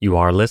You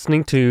are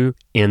listening to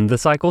In the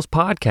Cycles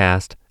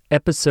Podcast,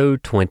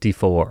 episode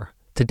 24.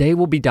 Today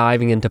we'll be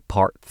diving into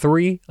part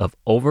 3 of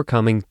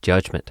Overcoming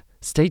Judgment.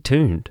 Stay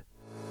tuned.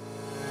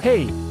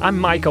 Hey, I'm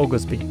Mike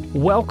Oglesby.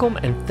 Welcome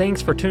and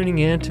thanks for tuning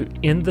in to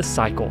In the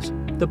Cycles,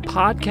 the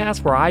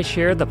podcast where I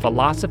share the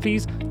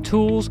philosophies,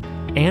 tools,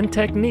 and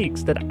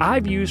techniques that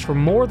I've used for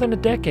more than a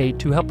decade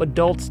to help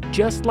adults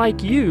just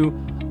like you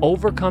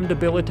overcome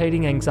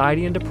debilitating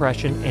anxiety and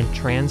depression and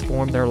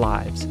transform their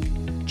lives.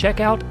 Check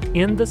out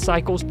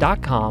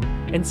inthecycles.com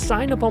and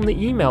sign up on the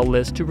email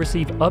list to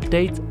receive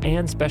updates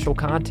and special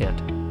content.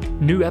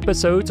 New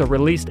episodes are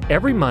released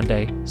every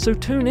Monday, so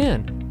tune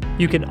in.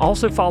 You can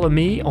also follow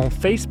me on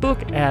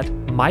Facebook at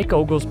Mike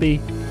Oglesby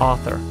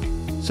Author.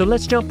 So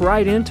let's jump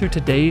right into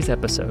today's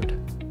episode.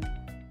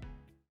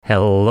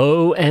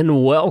 Hello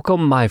and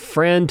welcome, my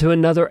friend, to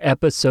another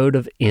episode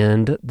of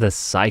End the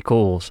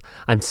Cycles.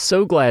 I'm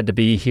so glad to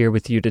be here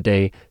with you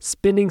today,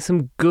 spending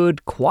some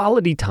good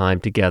quality time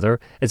together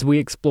as we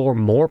explore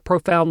more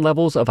profound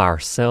levels of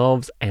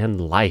ourselves and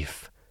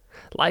life.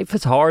 Life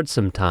is hard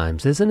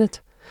sometimes, isn't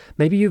it?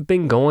 Maybe you've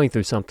been going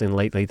through something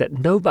lately that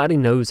nobody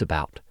knows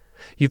about.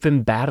 You've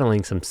been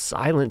battling some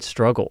silent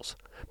struggles.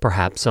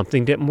 Perhaps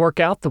something didn't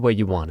work out the way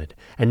you wanted,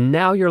 and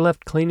now you're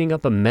left cleaning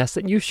up a mess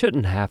that you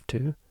shouldn't have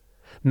to.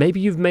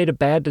 Maybe you've made a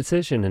bad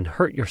decision and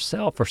hurt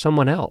yourself or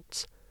someone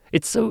else.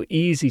 It's so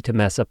easy to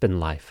mess up in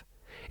life.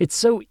 It's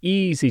so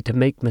easy to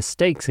make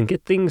mistakes and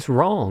get things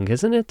wrong,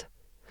 isn't it?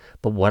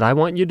 But what I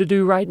want you to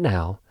do right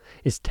now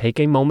is take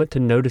a moment to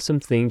notice some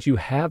things you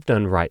have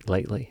done right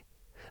lately.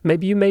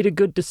 Maybe you made a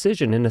good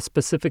decision in a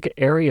specific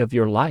area of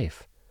your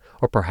life.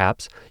 Or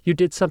perhaps you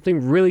did something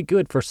really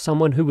good for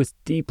someone who was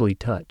deeply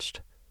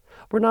touched.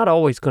 We're not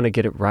always going to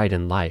get it right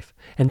in life,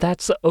 and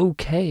that's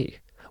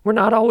okay. We're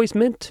not always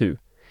meant to.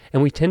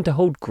 And we tend to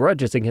hold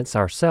grudges against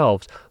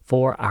ourselves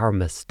for our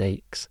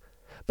mistakes.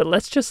 But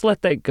let's just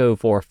let that go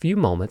for a few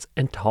moments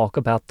and talk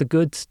about the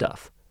good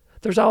stuff.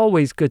 There's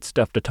always good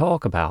stuff to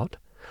talk about,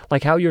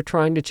 like how you're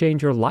trying to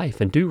change your life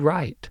and do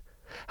right,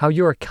 how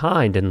you're a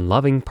kind and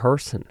loving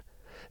person.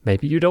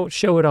 Maybe you don't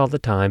show it all the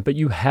time, but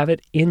you have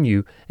it in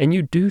you and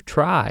you do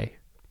try.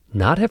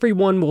 Not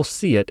everyone will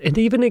see it and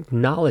even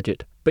acknowledge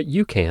it, but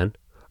you can.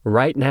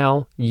 Right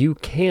now, you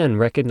can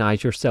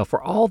recognize yourself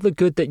for all the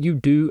good that you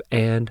do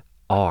and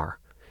are.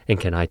 And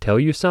can I tell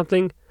you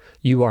something?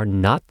 You are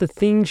not the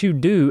things you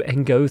do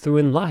and go through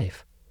in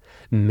life.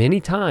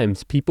 Many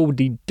times people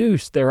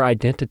deduce their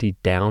identity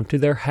down to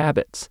their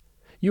habits.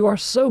 You are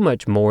so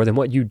much more than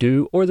what you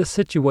do or the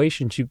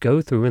situations you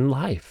go through in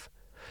life.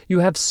 You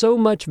have so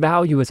much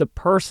value as a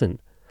person.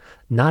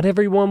 Not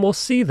everyone will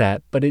see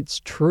that, but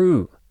it's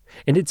true.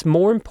 And it's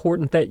more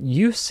important that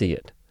you see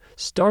it.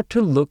 Start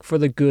to look for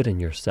the good in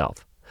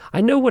yourself.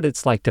 I know what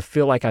it's like to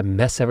feel like I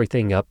mess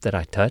everything up that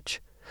I touch.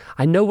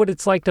 I know what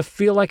it's like to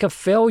feel like a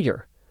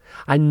failure.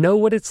 I know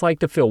what it's like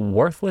to feel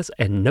worthless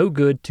and no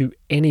good to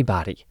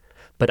anybody.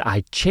 But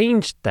I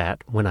changed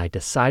that when I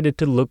decided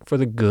to look for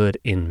the good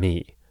in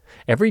me.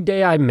 Every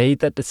day I made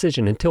that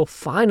decision until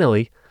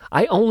finally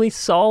I only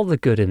saw the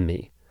good in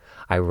me.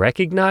 I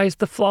recognized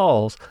the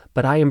flaws,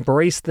 but I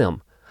embraced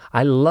them.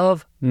 I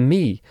love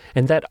me,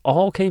 and that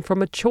all came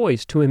from a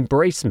choice to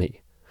embrace me.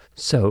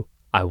 So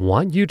I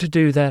want you to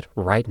do that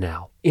right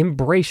now.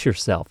 Embrace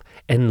yourself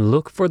and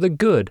look for the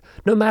good,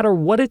 no matter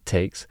what it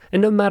takes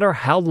and no matter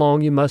how long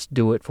you must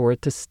do it for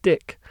it to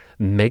stick.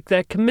 Make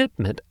that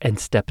commitment and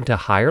step into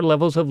higher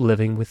levels of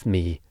living with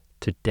me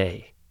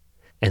today.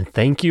 And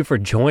thank you for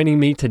joining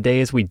me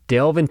today as we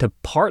delve into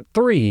part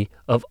 3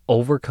 of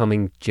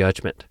Overcoming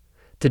Judgment.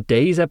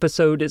 Today's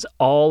episode is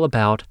all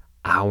about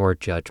our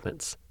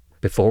judgments.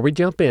 Before we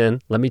jump in,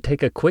 let me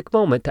take a quick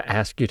moment to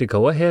ask you to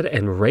go ahead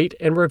and rate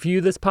and review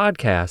this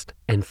podcast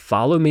and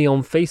follow me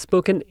on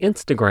Facebook and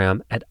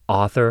Instagram at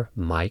Author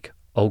Mike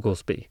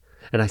Oglesby.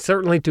 And I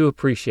certainly do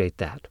appreciate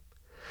that.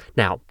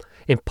 Now,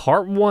 in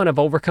part 1 of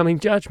Overcoming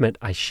Judgment,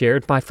 I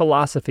shared my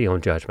philosophy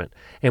on judgment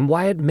and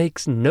why it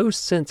makes no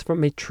sense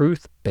from a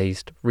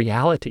truth-based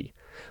reality,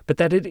 but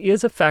that it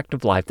is a fact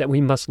of life that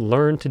we must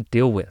learn to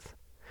deal with.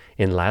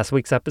 In last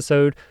week's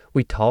episode,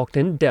 we talked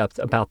in depth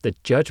about the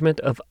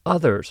judgment of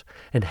others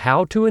and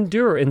how to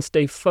endure and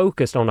stay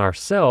focused on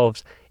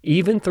ourselves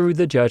even through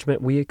the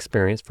judgment we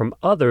experience from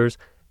others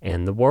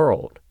and the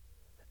world.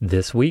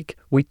 This week,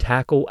 we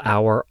tackle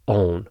our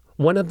own,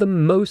 one of the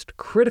most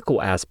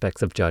critical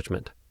aspects of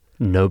judgment.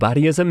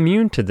 Nobody is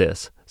immune to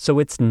this, so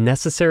it's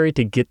necessary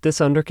to get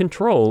this under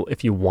control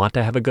if you want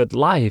to have a good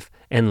life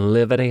and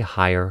live at a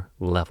higher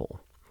level.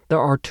 There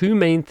are 2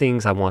 main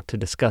things I want to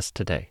discuss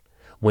today: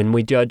 when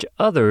we judge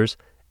others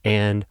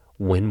and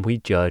when we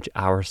judge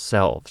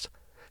ourselves.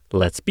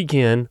 Let's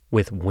begin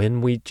with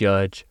when we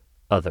judge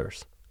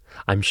others.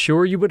 I'm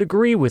sure you would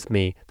agree with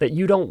me that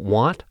you don't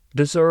want,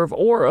 deserve,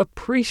 or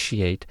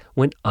appreciate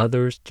when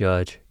others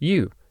judge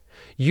you.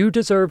 You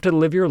deserve to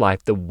live your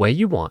life the way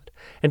you want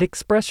and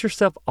express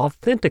yourself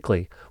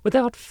authentically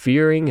without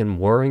fearing and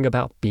worrying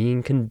about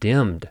being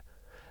condemned.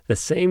 The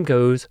same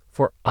goes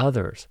for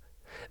others.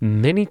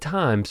 Many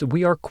times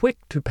we are quick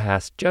to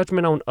pass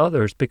judgment on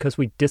others because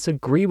we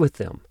disagree with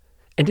them.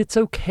 And it's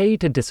okay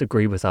to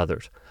disagree with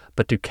others,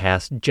 but to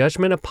cast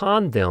judgment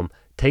upon them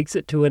takes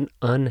it to an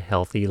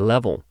unhealthy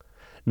level.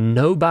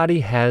 Nobody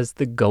has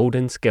the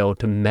golden scale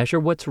to measure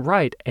what's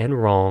right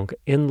and wrong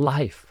in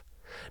life.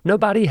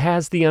 Nobody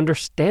has the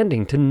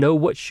understanding to know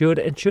what should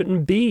and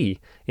shouldn't be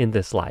in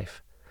this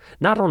life.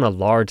 Not on a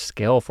large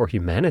scale for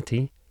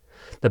humanity.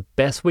 The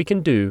best we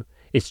can do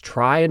is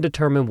try and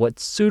determine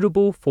what's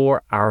suitable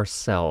for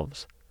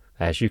ourselves.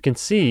 As you can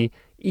see,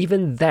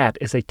 even that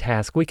is a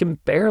task we can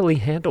barely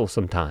handle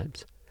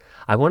sometimes.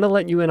 I want to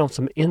let you in on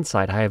some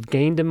insight I have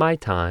gained in my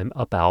time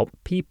about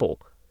people.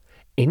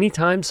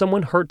 Anytime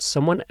someone hurts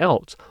someone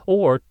else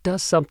or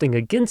does something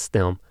against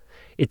them,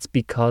 it's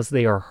because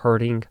they are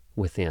hurting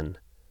within.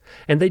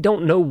 And they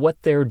don't know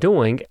what they're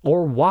doing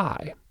or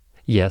why.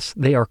 Yes,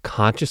 they are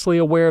consciously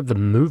aware of the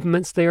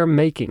movements they are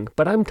making,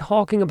 but I'm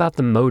talking about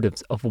the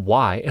motives of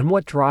why and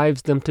what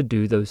drives them to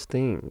do those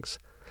things.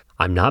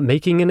 I'm not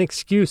making an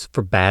excuse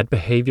for bad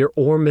behavior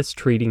or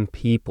mistreating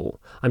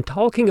people. I'm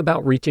talking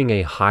about reaching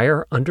a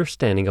higher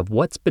understanding of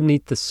what's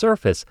beneath the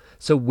surface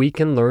so we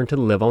can learn to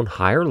live on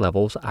higher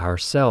levels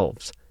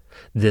ourselves.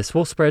 This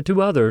will spread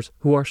to others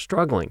who are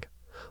struggling.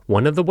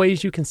 One of the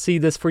ways you can see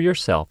this for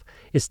yourself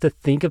is to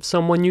think of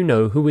someone you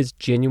know who is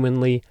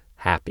genuinely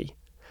happy.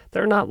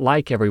 They're not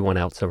like everyone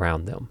else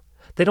around them.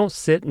 They don't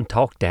sit and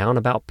talk down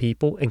about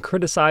people and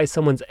criticize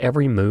someone's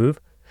every move.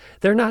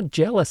 They're not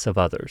jealous of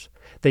others.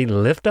 They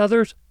lift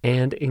others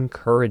and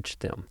encourage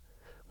them.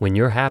 When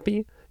you're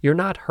happy, you're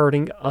not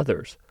hurting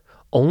others.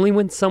 Only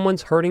when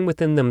someone's hurting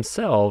within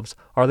themselves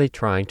are they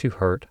trying to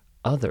hurt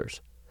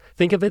others.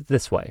 Think of it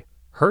this way.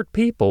 Hurt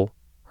people,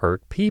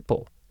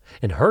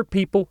 and hurt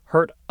people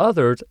hurt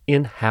others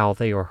in how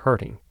they are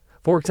hurting.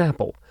 For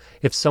example,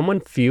 if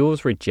someone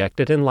feels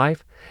rejected in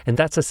life, and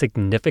that's a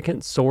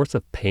significant source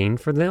of pain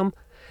for them,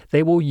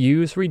 they will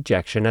use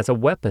rejection as a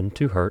weapon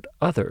to hurt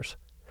others.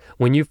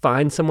 When you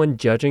find someone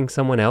judging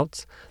someone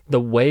else, the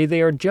way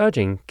they are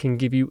judging can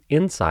give you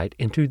insight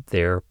into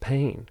their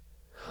pain.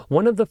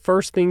 One of the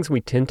first things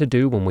we tend to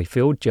do when we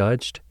feel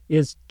judged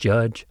is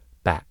judge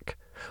back.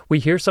 We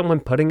hear someone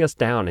putting us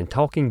down and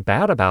talking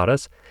bad about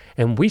us,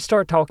 and we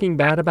start talking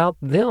bad about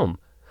them.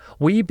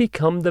 We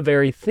become the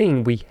very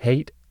thing we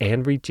hate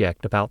and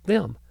reject about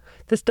them.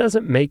 This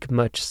doesn't make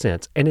much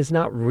sense and is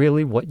not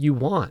really what you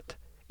want.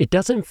 It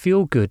doesn't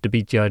feel good to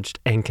be judged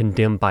and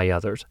condemned by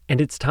others,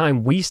 and it's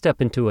time we step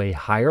into a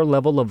higher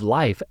level of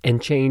life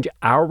and change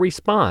our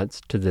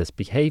response to this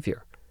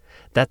behavior.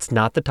 That's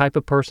not the type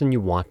of person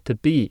you want to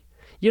be.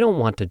 You don't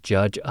want to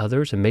judge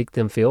others and make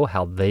them feel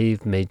how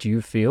they've made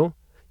you feel.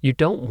 You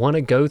don't want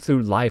to go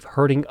through life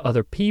hurting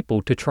other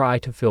people to try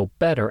to feel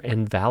better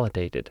and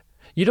validated.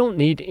 You don't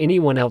need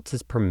anyone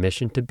else's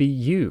permission to be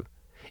you.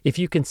 If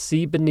you can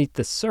see beneath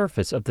the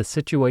surface of the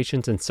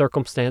situations and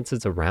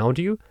circumstances around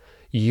you,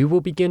 you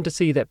will begin to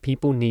see that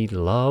people need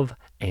love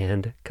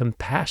and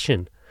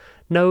compassion.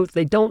 No,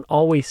 they don't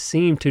always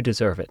seem to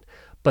deserve it,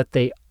 but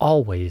they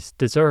always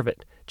deserve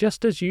it,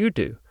 just as you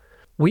do.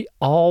 We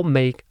all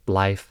make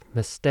life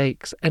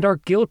mistakes and are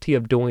guilty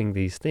of doing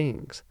these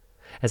things.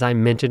 As I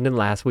mentioned in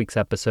last week's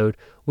episode,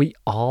 we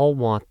all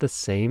want the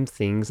same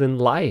things in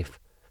life.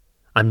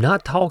 I'm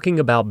not talking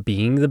about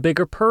being the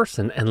bigger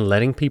person and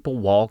letting people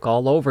walk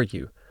all over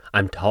you.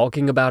 I'm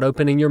talking about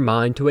opening your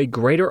mind to a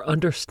greater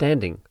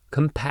understanding,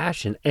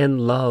 compassion,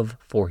 and love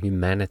for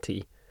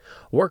humanity.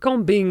 Work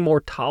on being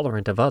more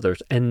tolerant of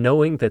others and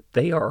knowing that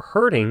they are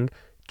hurting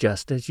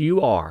just as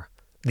you are.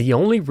 The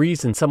only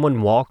reason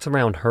someone walks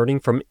around hurting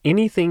from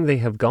anything they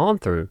have gone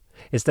through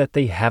is that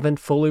they haven't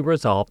fully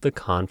resolved the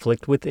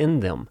conflict within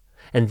them,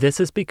 and this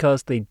is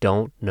because they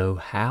don't know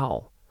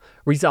how.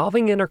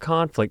 Resolving inner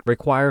conflict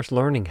requires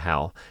learning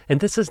how, and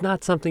this is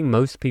not something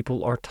most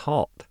people are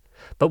taught.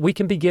 But we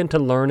can begin to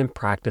learn and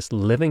practice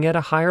living at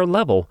a higher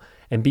level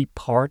and be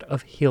part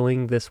of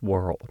healing this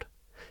world.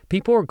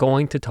 People are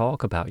going to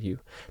talk about you.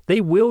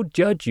 They will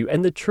judge you,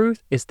 and the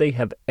truth is they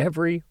have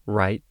every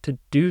right to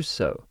do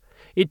so.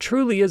 It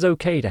truly is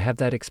okay to have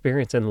that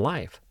experience in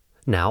life.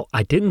 Now,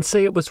 I didn't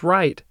say it was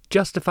right,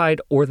 justified,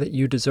 or that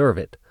you deserve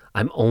it.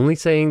 I'm only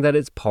saying that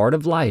it's part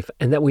of life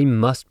and that we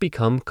must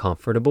become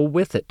comfortable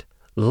with it.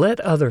 Let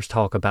others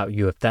talk about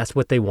you if that's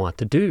what they want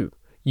to do.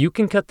 You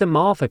can cut them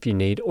off if you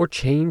need or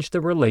change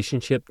the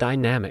relationship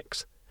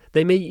dynamics.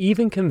 They may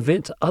even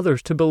convince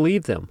others to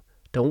believe them.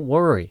 Don't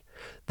worry.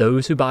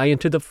 Those who buy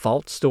into the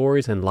false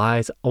stories and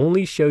lies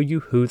only show you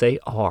who they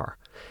are.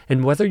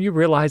 And whether you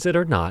realize it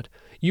or not,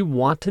 you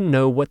want to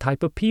know what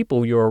type of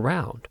people you're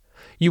around.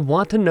 You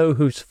want to know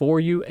who's for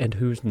you and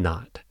who's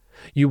not.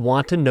 You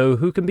want to know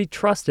who can be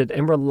trusted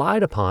and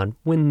relied upon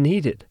when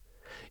needed.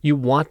 You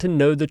want to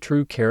know the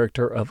true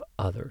character of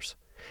others.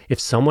 If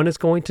someone is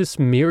going to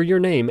smear your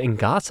name and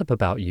gossip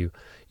about you,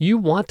 you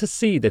want to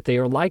see that they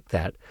are like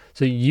that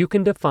so you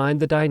can define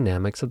the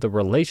dynamics of the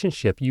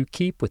relationship you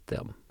keep with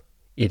them.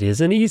 It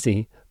isn't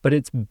easy, but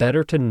it's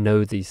better to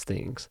know these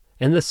things,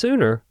 and the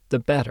sooner, the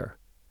better.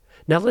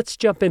 Now let's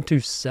jump into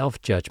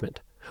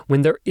self-judgment.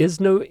 When there is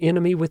no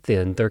enemy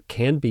within, there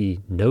can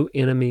be no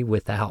enemy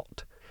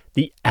without.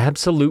 The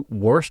absolute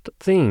worst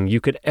thing you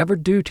could ever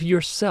do to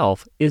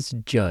yourself is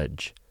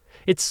judge.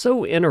 It's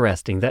so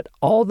interesting that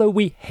although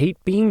we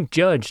hate being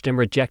judged and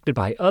rejected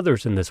by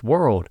others in this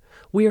world,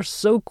 we are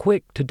so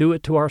quick to do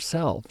it to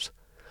ourselves.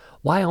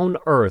 Why on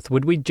earth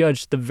would we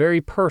judge the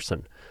very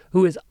person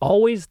who is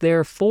always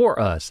there for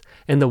us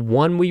and the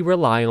one we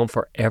rely on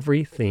for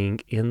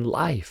everything in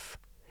life?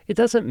 It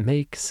doesn't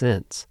make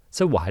sense.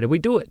 So why do we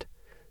do it?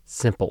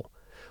 Simple.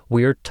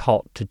 We are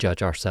taught to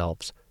judge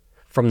ourselves.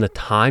 From the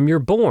time you're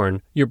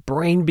born, your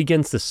brain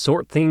begins to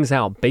sort things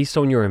out based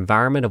on your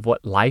environment of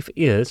what life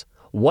is,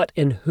 what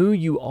and who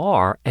you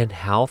are, and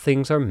how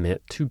things are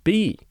meant to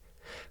be.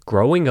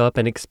 Growing up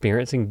and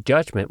experiencing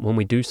judgment when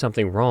we do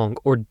something wrong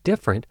or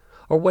different,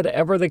 or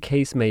whatever the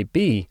case may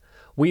be,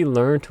 we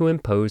learn to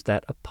impose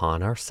that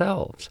upon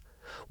ourselves.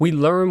 We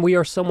learn we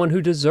are someone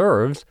who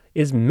deserves,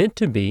 is meant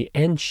to be,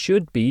 and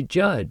should be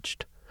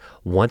judged.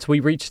 Once we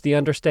reach the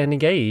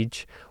understanding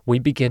age, we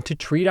begin to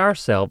treat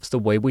ourselves the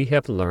way we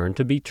have learned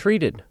to be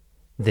treated.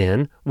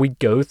 Then we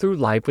go through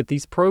life with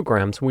these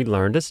programs we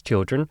learned as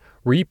children,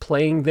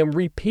 replaying them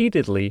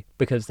repeatedly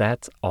because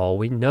that's all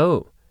we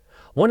know.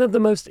 One of the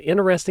most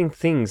interesting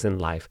things in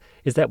life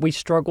is that we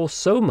struggle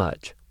so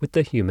much with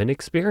the human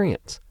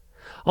experience.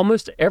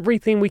 Almost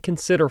everything we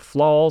consider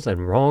flaws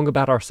and wrong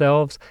about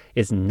ourselves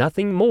is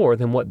nothing more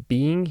than what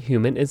being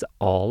human is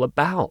all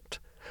about.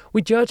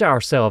 We judge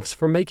ourselves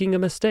for making a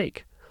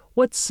mistake.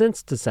 What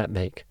sense does that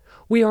make?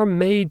 We are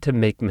made to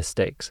make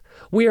mistakes.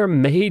 We are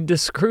made to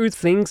screw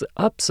things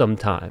up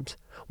sometimes.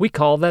 We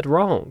call that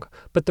wrong,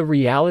 but the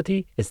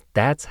reality is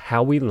that's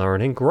how we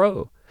learn and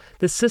grow.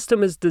 The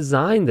system is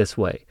designed this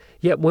way,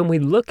 yet when we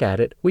look at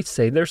it, we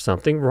say there's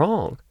something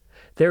wrong.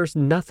 There's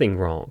nothing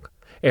wrong.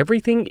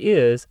 Everything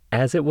is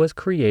as it was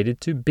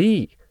created to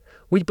be.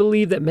 We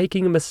believe that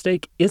making a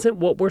mistake isn't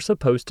what we're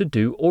supposed to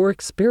do or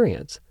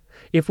experience.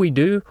 If we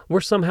do,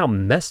 we're somehow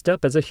messed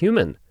up as a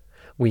human.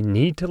 We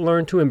need to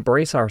learn to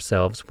embrace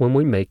ourselves when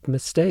we make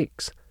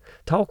mistakes.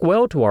 Talk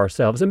well to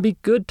ourselves and be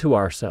good to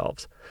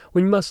ourselves.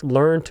 We must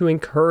learn to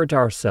encourage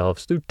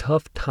ourselves through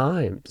tough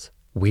times.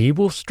 We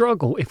will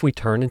struggle if we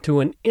turn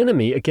into an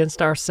enemy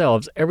against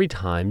ourselves every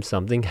time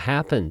something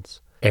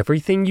happens.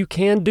 Everything you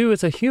can do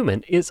as a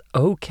human is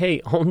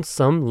okay on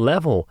some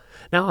level.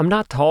 Now, I'm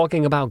not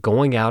talking about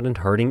going out and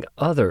hurting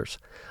others.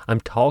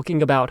 I'm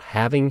talking about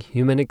having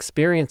human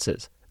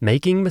experiences,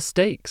 making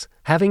mistakes,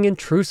 having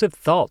intrusive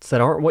thoughts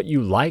that aren't what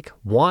you like,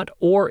 want,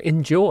 or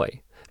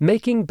enjoy,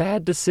 making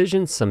bad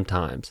decisions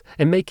sometimes,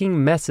 and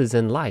making messes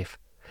in life.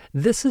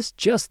 This is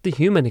just the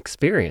human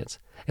experience,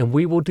 and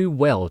we will do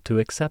well to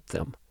accept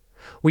them.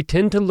 We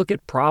tend to look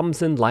at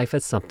problems in life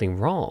as something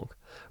wrong.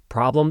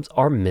 Problems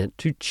are meant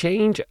to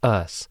change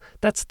us.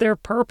 That's their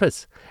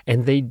purpose,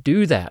 and they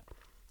do that.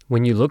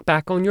 When you look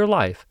back on your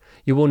life,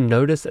 you will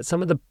notice that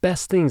some of the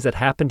best things that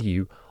happened to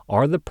you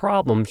are the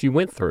problems you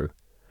went through.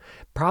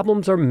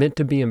 Problems are meant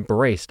to be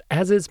embraced,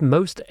 as is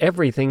most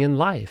everything in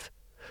life.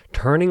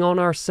 Turning on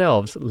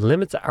ourselves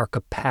limits our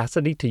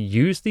capacity to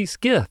use these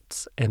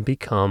gifts and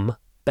become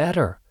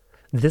better.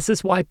 This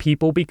is why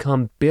people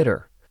become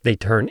bitter. They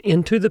turn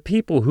into the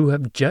people who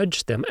have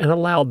judged them and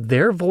allowed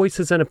their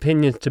voices and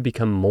opinions to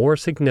become more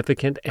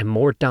significant and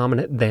more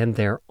dominant than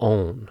their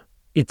own.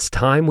 It's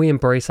time we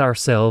embrace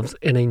ourselves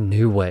in a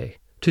new way,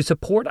 to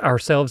support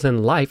ourselves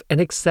in life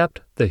and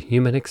accept the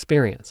human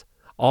experience.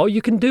 All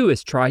you can do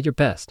is try your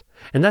best,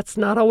 and that's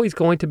not always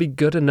going to be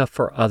good enough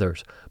for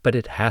others, but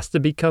it has to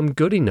become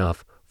good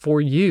enough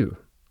for you.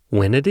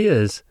 When it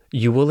is,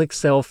 you will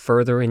excel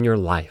further in your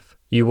life.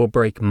 You will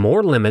break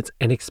more limits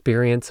and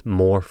experience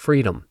more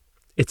freedom.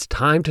 It's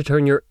time to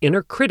turn your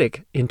inner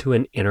critic into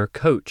an inner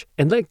coach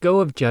and let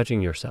go of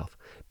judging yourself.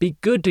 Be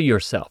good to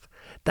yourself.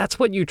 That's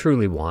what you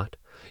truly want.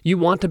 You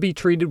want to be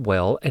treated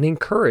well and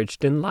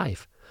encouraged in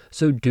life.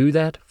 So do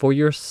that for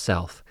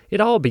yourself. It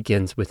all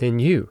begins within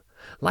you.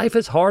 Life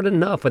is hard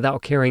enough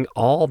without carrying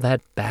all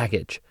that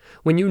baggage.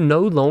 When you no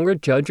longer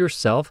judge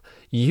yourself,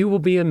 you will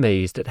be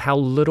amazed at how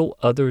little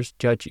others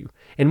judge you.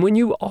 And when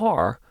you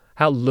are,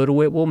 how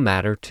little it will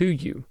matter to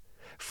you.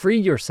 Free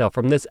yourself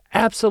from this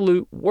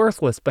absolute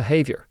worthless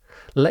behavior.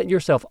 Let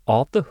yourself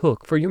off the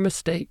hook for your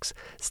mistakes.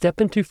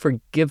 Step into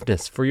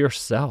forgiveness for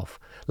yourself.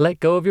 Let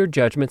go of your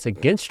judgments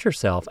against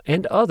yourself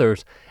and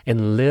others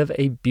and live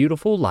a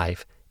beautiful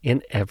life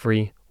in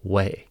every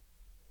way.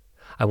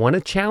 I want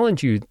to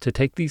challenge you to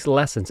take these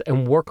lessons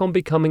and work on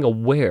becoming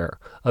aware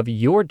of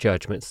your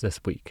judgments this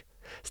week.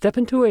 Step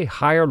into a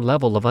higher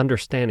level of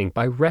understanding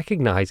by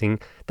recognizing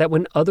that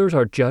when others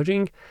are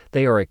judging,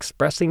 they are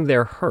expressing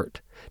their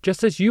hurt,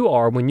 just as you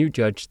are when you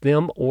judge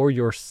them or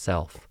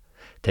yourself.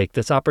 Take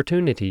this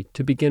opportunity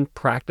to begin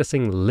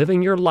practicing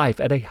living your life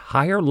at a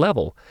higher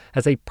level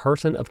as a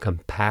person of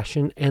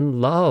compassion and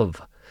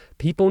love.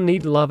 People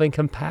need love and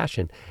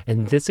compassion,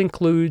 and this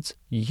includes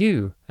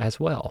you as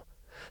well.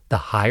 The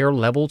higher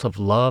levels of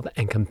love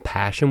and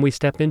compassion we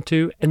step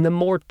into and the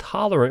more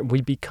tolerant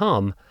we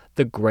become,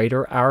 the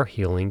greater our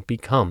healing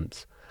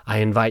becomes. I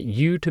invite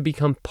you to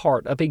become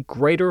part of a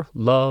greater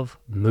love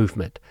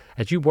movement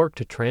as you work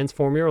to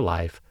transform your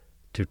life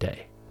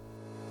today.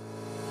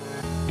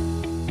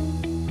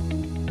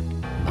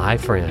 My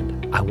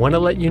friend, I want to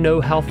let you know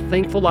how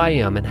thankful I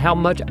am and how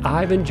much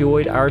I've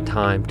enjoyed our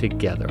time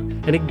together.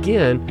 And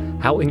again,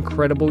 how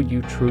incredible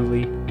you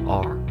truly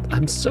are.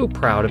 I'm so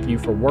proud of you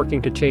for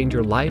working to change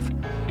your life.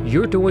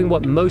 You're doing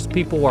what most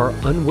people are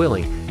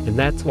unwilling, and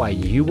that's why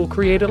you will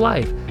create a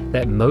life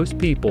that most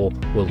people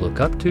will look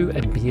up to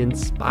and be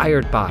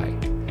inspired by.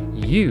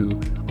 You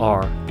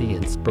are the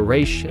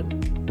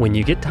inspiration. When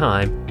you get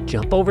time,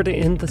 jump over to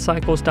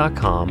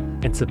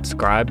endthecycles.com and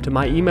subscribe to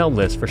my email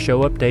list for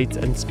show updates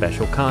and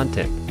special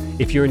content.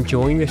 If you're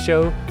enjoying the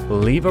show,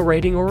 leave a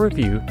rating or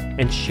review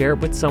and share it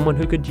with someone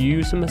who could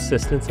use some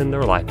assistance in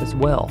their life as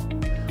well.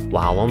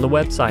 While on the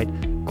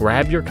website,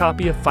 grab your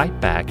copy of Fight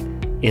Back,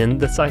 End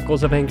the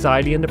Cycles of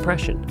Anxiety and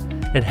Depression.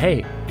 And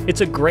hey,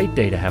 it's a great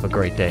day to have a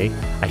great day.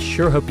 I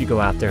sure hope you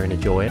go out there and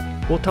enjoy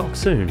it. We'll talk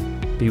soon.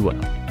 Be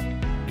well.